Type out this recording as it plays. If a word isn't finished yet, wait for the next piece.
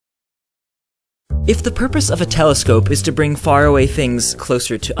If the purpose of a telescope is to bring faraway things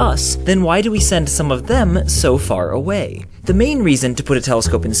closer to us, then why do we send some of them so far away? The main reason to put a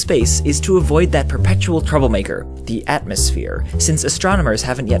telescope in space is to avoid that perpetual troublemaker, the atmosphere, since astronomers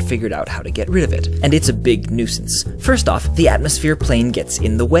haven't yet figured out how to get rid of it, and it's a big nuisance. First off, the atmosphere plain gets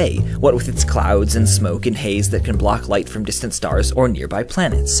in the way, what with its clouds and smoke and haze that can block light from distant stars or nearby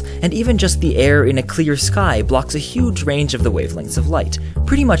planets. And even just the air in a clear sky blocks a huge range of the wavelengths of light,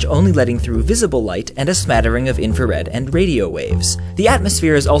 pretty much only letting through visible light and a smattering of infrared and radio waves. The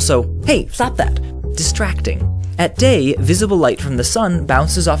atmosphere is also, hey, stop that, distracting. At day, visible light from the sun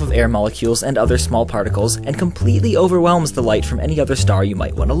bounces off of air molecules and other small particles and completely overwhelms the light from any other star you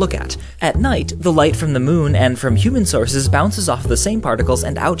might want to look at. At night, the light from the moon and from human sources bounces off the same particles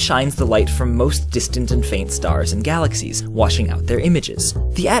and outshines the light from most distant and faint stars and galaxies, washing out their images.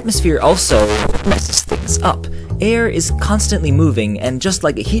 The atmosphere also messes things up. Air is constantly moving, and just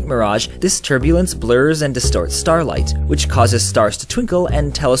like a heat mirage, this turbulence blurs and distorts starlight, which causes stars to twinkle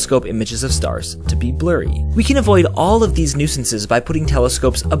and telescope images of stars to be blurry. We can avoid all of these nuisances by putting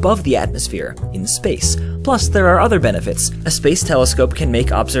telescopes above the atmosphere, in space. Plus, there are other benefits. A space telescope can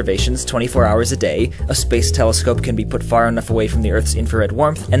make observations 24 hours a day, a space telescope can be put far enough away from the Earth's infrared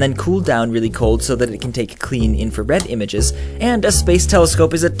warmth, and then cooled down really cold so that it can take clean infrared images, and a space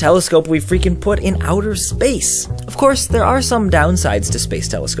telescope is a telescope we freaking put in outer space. Of course, there are some downsides to space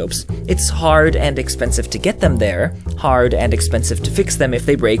telescopes. It's hard and expensive to get them there, hard and expensive to fix them if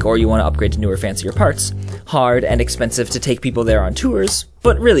they break or you want to upgrade to newer, fancier parts, hard and expensive to take people there on tours,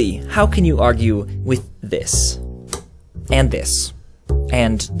 but really, how can you argue with this? And this.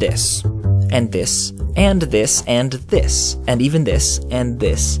 And this. And this. And this. And this. And even this. And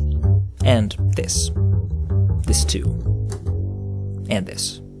this. And this. This too. And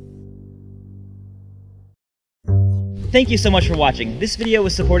this. Thank you so much for watching. This video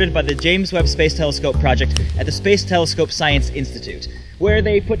was supported by the James Webb Space Telescope project at the Space Telescope Science Institute, where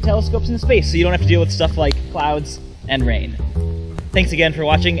they put telescopes in space so you don't have to deal with stuff like clouds and rain. Thanks again for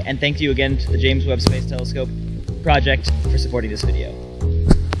watching, and thank you again to the James Webb Space Telescope project for supporting this video.